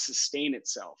could not sustain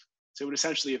itself. So it would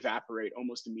essentially evaporate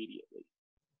almost immediately.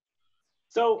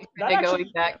 So that actually,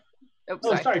 going back.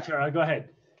 Sorry, Tara, go ahead.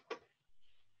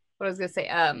 What I was going to say,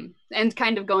 and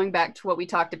kind of going back to what we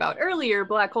talked about earlier,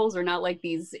 black holes are not like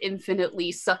these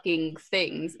infinitely sucking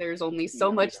things. There's only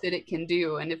so much that it can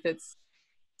do. And if it's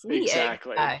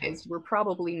exactly, size, we're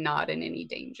probably not in any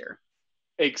danger.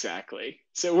 Exactly.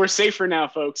 So we're safer now,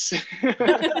 folks.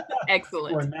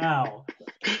 Excellent. For now.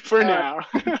 For now.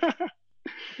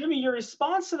 Jimmy, your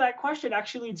response to that question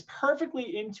actually leads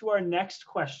perfectly into our next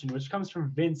question, which comes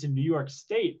from Vince in New York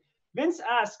State. Vince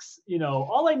asks,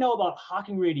 all I know about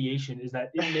Hawking radiation is that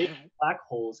it makes black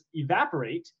holes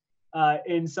evaporate.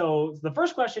 And so the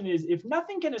first question is, if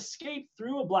nothing can escape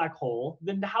through a black hole,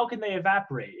 then how can they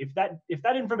evaporate? If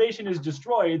that information is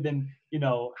destroyed, then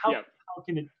how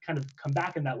can it kind of come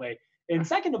back in that way? And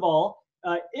second of all,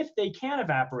 if they can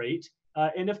evaporate,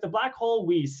 and if the black hole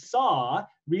we saw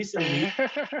recently,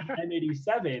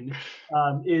 M87,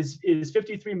 is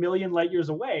 53 million light years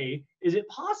away, is it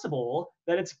possible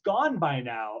that it's gone by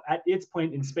now at its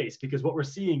point in space? Because what we're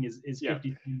seeing is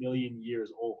 53 million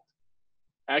years old.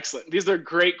 Excellent. These are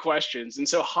great questions. And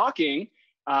so Hawking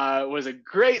was a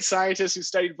great scientist who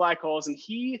studied black holes, and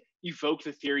he evoked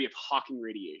the theory of Hawking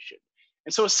radiation.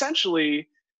 And so essentially,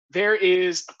 there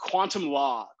is a quantum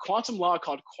law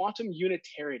called quantum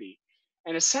unitarity.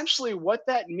 And essentially what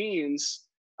that means,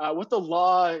 what the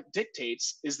law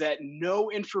dictates, is that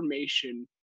no information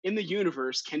in the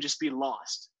universe can just be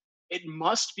lost. It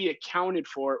must be accounted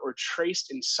for or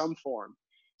traced in some form.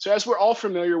 So as we're all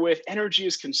familiar with, energy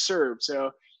is conserved.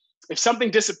 So if something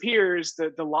disappears,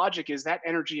 the logic is that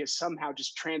energy is somehow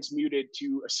just transmuted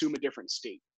to assume a different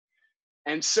state.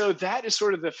 And so that is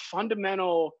sort of the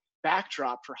fundamental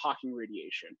backdrop for Hawking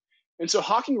radiation. And so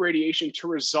Hawking radiation, to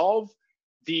resolve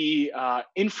the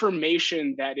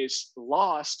information that is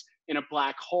lost in a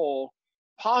black hole,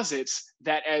 posits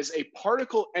that as a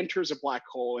particle enters a black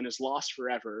hole and is lost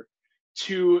forever,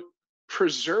 to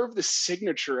preserve the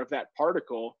signature of that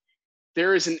particle,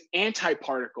 there is an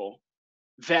antiparticle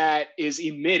that is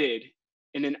emitted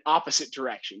in an opposite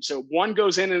direction. So one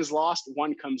goes in and is lost,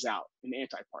 one comes out, an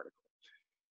antiparticle.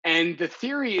 And the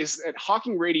theory is that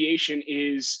Hawking radiation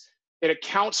it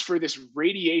accounts for this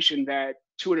radiation that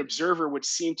to an observer would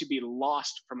seem to be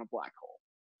lost from a black hole.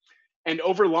 And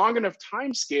over long enough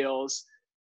timescales,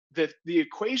 the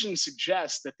equation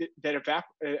suggests that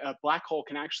a black hole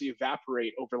can actually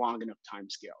evaporate over long enough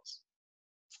timescales.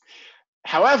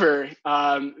 However,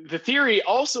 the theory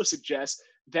also suggests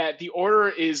that the order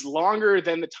is longer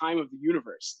than the time of the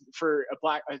universe for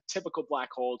a typical black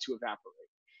hole to evaporate.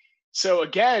 So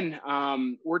again,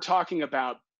 we're talking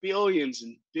about billions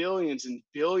and billions and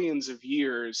billions of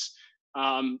years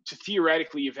to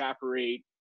theoretically evaporate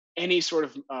any sort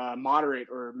of moderate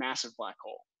or massive black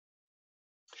hole.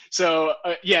 So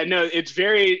yeah, no, it's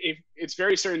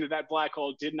very certain that black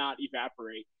hole did not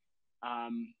evaporate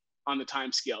on the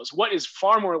time scales. What is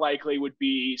far more likely would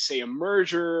be, say, a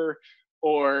merger,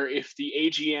 or if the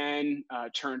AGN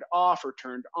turned off or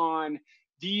turned on.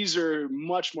 These are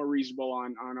much more reasonable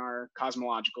on our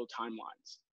cosmological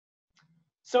timelines.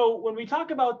 So when we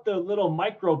talk about the little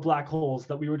micro black holes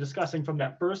that we were discussing from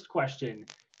that first question,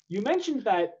 you mentioned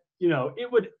that, you know,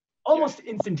 it would almost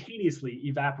instantaneously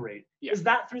evaporate. Yeah. Is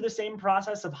that through the same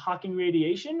process of Hawking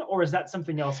radiation, or is that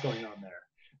something else going on there?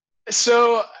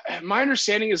 So my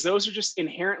understanding is those are just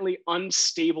inherently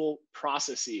unstable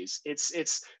processes.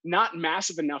 It's not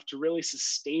massive enough to really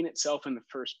sustain itself in the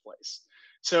first place.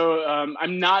 So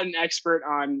I'm not an expert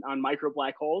on micro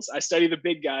black holes. I study the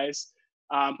big guys,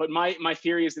 but my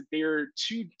theory is that they are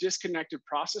two disconnected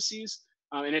processes,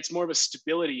 and it's more of a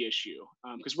stability issue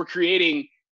because we're creating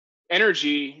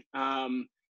energy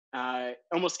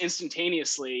almost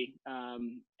instantaneously,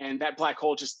 and that black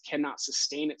hole just cannot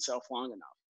sustain itself long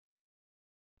enough.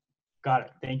 Got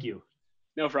it. Thank you.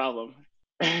 No problem.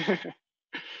 And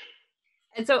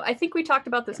so I think we talked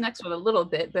about this next one a little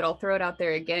bit, but I'll throw it out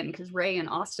there again because Ray in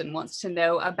Austin wants to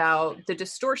know about the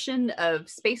distortion of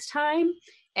space-time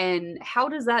and how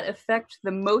does that affect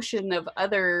the motion of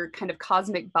other kind of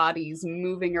cosmic bodies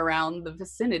moving around the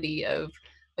vicinity of,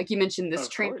 like you mentioned, this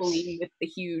trampoline with the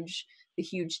huge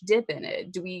dip in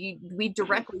it. Do we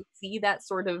directly see that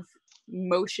sort of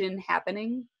motion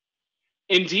happening?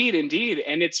 Indeed.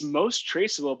 And it's most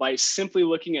traceable by simply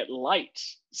looking at light.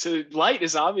 So light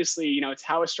is obviously, you know, it's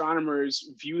how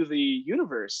astronomers view the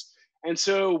universe. And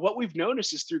so what we've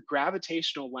noticed is through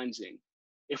gravitational lensing,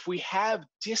 if we have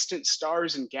distant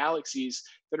stars and galaxies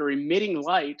that are emitting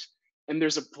light, and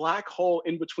there's a black hole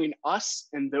in between us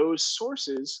and those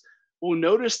sources, we'll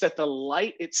notice that the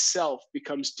light itself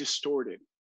becomes distorted.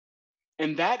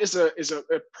 And that is a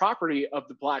property of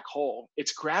the black hole.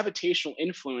 Its gravitational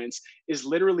influence is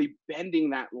literally bending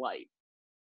that light.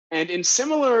 And in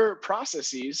similar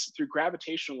processes through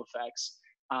gravitational effects,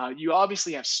 you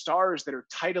obviously have stars that are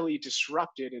tidally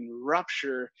disrupted and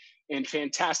rupture in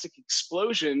fantastic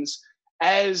explosions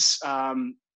as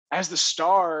the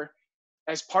star,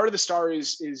 as part of the star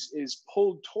is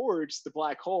pulled towards the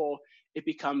black hole, it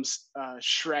becomes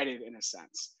shredded in a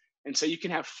sense. And so you can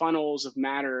have funnels of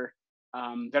matter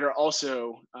that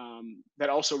also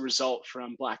result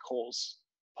from black holes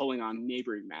pulling on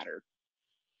neighboring matter.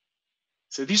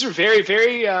 So these are very,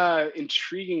 very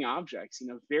intriguing objects, you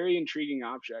know, very intriguing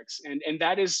objects. And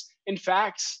that is, in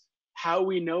fact, how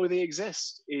we know they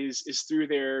exist is through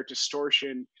their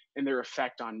distortion and their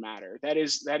effect on matter. That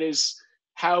is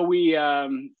how we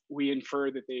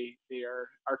infer that they are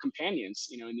our companions,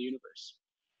 you know, in the universe.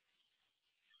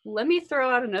 Let me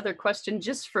throw out another question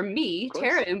just for me.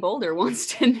 Tara in Boulder wants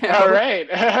to know. All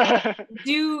right.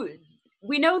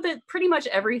 We know that pretty much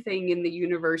everything in the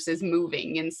universe is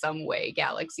moving in some way.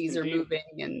 Galaxies are moving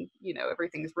and, you know,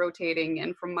 everything's rotating.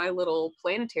 And from my little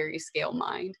planetary scale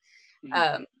mind,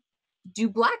 do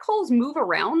black holes move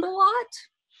around a lot?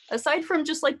 Aside from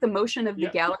just like the motion of the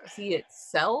galaxy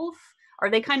itself,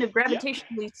 are they kind of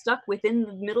gravitationally stuck within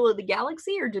the middle of the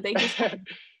galaxy, or do they just kind of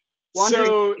wander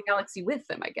into the galaxy with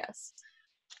them, I guess?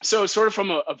 So sort of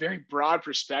from a very broad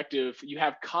perspective, you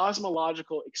have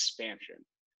cosmological expansion.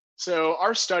 So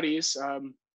our studies,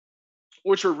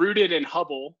 which were rooted in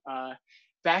Hubble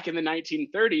back in the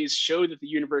 1930s, show that the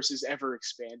universe is ever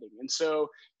expanding. And so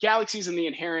galaxies and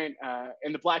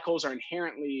the black holes are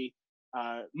inherently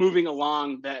moving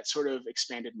along that sort of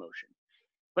expanded motion.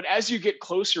 But as you get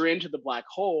closer into the black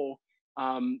hole,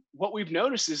 what we've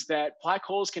noticed is that black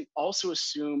holes can also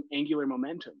assume angular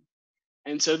momentum.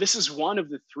 And so this is one of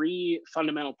the three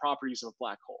fundamental properties of a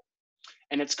black hole.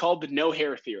 And it's called the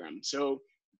no-hair theorem. So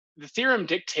the theorem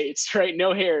dictates, right,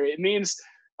 no hair. It means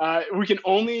we can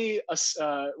only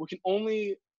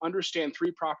understand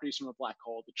three properties from a black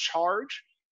hole: the charge,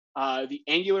 the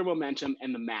angular momentum,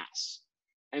 and the mass.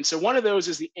 And so one of those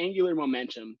is the angular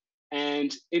momentum.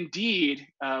 And indeed,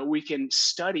 we can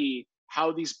study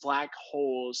how these black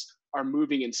holes are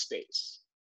moving in space.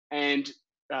 And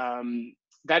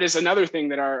that is another thing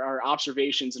that our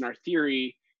observations and our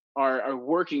theory are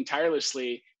working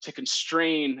tirelessly to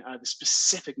constrain the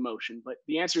specific motion. But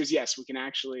the answer is yes, we can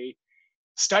actually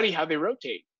study how they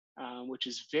rotate, which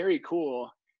is very cool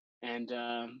and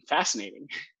fascinating.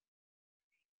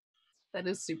 That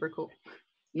is super cool.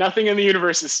 Nothing in the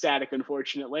universe is static,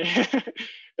 unfortunately.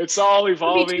 It's all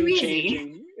evolving,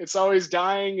 changing. It's always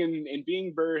dying and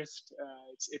being birthed.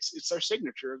 It's our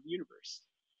signature of the universe.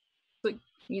 But,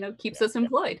 keeps us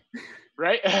employed.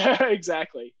 Right?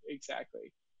 Exactly.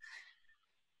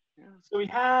 Yeah. So we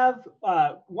have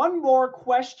one more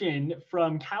question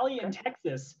from Callie in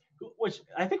Texas, which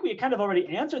I think we kind of already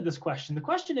answered this question. The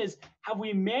question is, have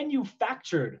we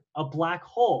manufactured a black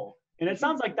hole? And it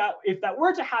sounds like that, if that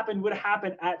were to happen, would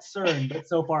happen at CERN, but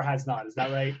so far has not. Is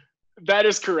that right? That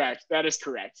is correct.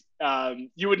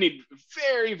 You would need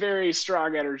very, very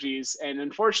strong energies. And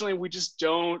unfortunately, we just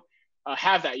don't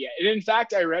have that yet. And in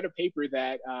fact, I read a paper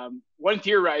that one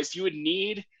theorized you would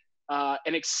need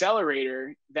an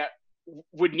accelerator that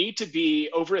would need to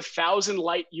be over 1,000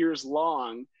 light years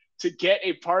long to get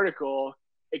a particle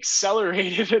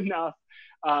accelerated enough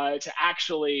to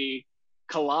actually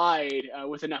collide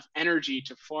with enough energy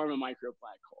to form a micro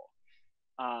black hole.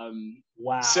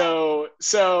 Wow.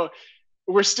 So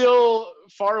we're still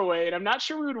far away, and I'm not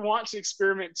sure we would want to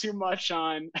experiment too much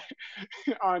on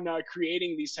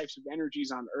creating these types of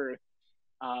energies on Earth.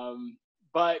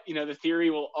 But the theory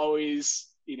will always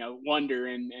wonder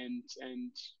and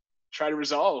try to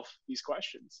resolve these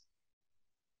questions.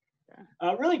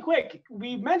 Really quick,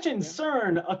 we mentioned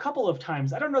CERN a couple of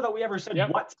times. I don't know that we ever said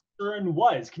what CERN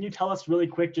was. Can you tell us really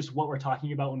quick just what we're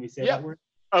talking about when we say that word?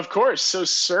 Of course. So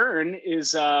CERN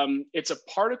is it's a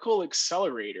particle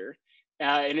accelerator,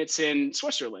 and it's in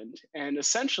Switzerland. And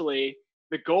essentially,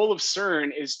 the goal of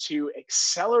CERN is to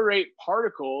accelerate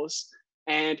particles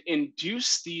and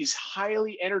induce these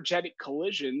highly energetic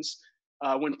collisions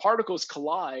when particles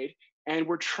collide. And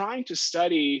we're trying to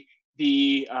study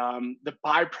the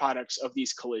byproducts of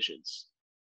these collisions.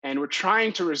 And we're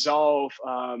trying to resolve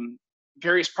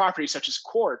various properties such as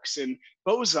quarks and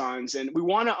bosons. And we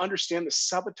want to understand the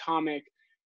subatomic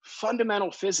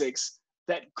fundamental physics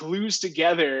that glues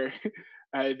together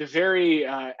the very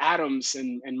atoms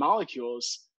and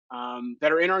molecules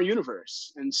that are in our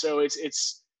universe. And so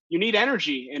you need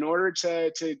energy in order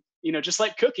to just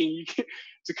like cooking,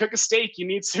 to cook a steak, you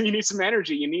need some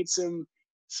energy, you need some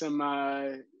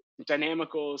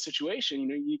dynamical situation,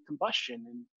 you need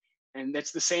combustion, and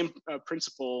that's the same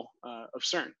principle of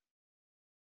CERN.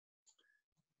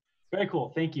 Very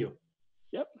cool. Thank you.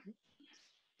 Yep.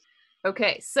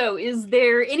 Okay, so is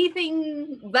there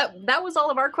anything that was all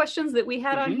of our questions that we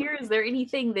had on here? Is there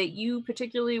anything that you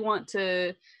particularly want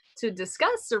to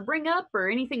discuss or bring up, or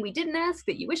anything we didn't ask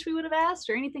that you wish we would have asked,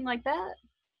 or anything like that?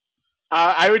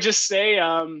 I would just say,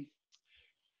 the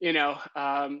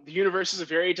universe is a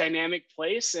very dynamic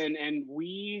place, and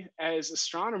we as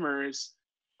astronomers,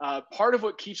 part of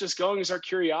what keeps us going is our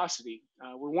curiosity.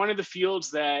 We're one of the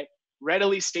fields that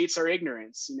readily states our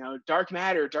ignorance. Dark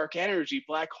matter, dark energy,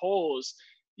 black holes,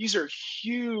 these are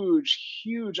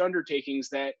huge undertakings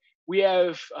that we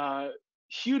have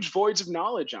huge voids of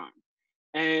knowledge on.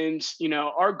 And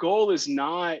our goal is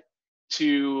not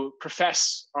to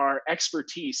profess our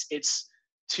expertise, it's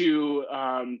to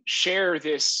share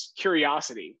this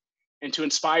curiosity and to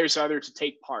inspire others to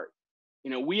take part.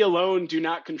 We alone do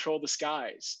not control the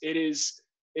skies. It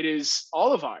is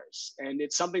all of ours, and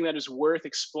it's something that is worth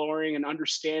exploring and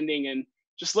understanding and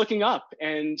just looking up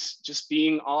and just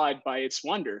being awed by its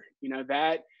wonder.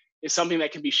 That is something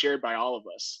that can be shared by all of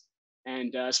us.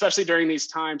 And especially during these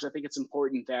times, I think it's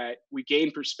important that we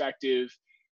gain perspective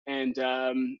and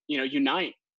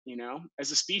unite,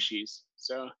 as a species.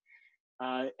 So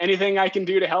anything I can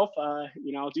do to help,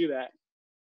 I'll do that.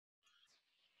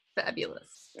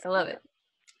 Fabulous. I love it.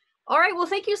 All right, well,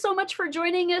 thank you so much for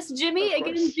joining us, Jimmy.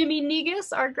 Again, Jimmy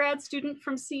Negus, our grad student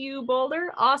from CU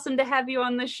Boulder. Awesome to have you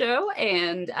on the show.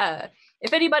 And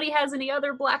if anybody has any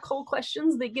other black hole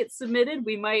questions that get submitted,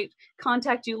 we might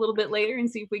contact you a little bit later and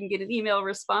see if we can get an email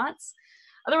response.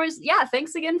 Otherwise, yeah,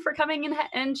 thanks again for coming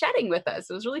and chatting with us.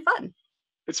 It was really fun.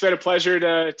 It's been a pleasure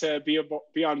to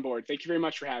be on board. Thank you very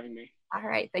much for having me. All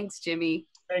right, thanks, Jimmy.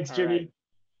 Thanks, Jimmy.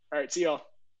 All right, see y'all.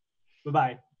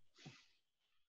 Bye-bye.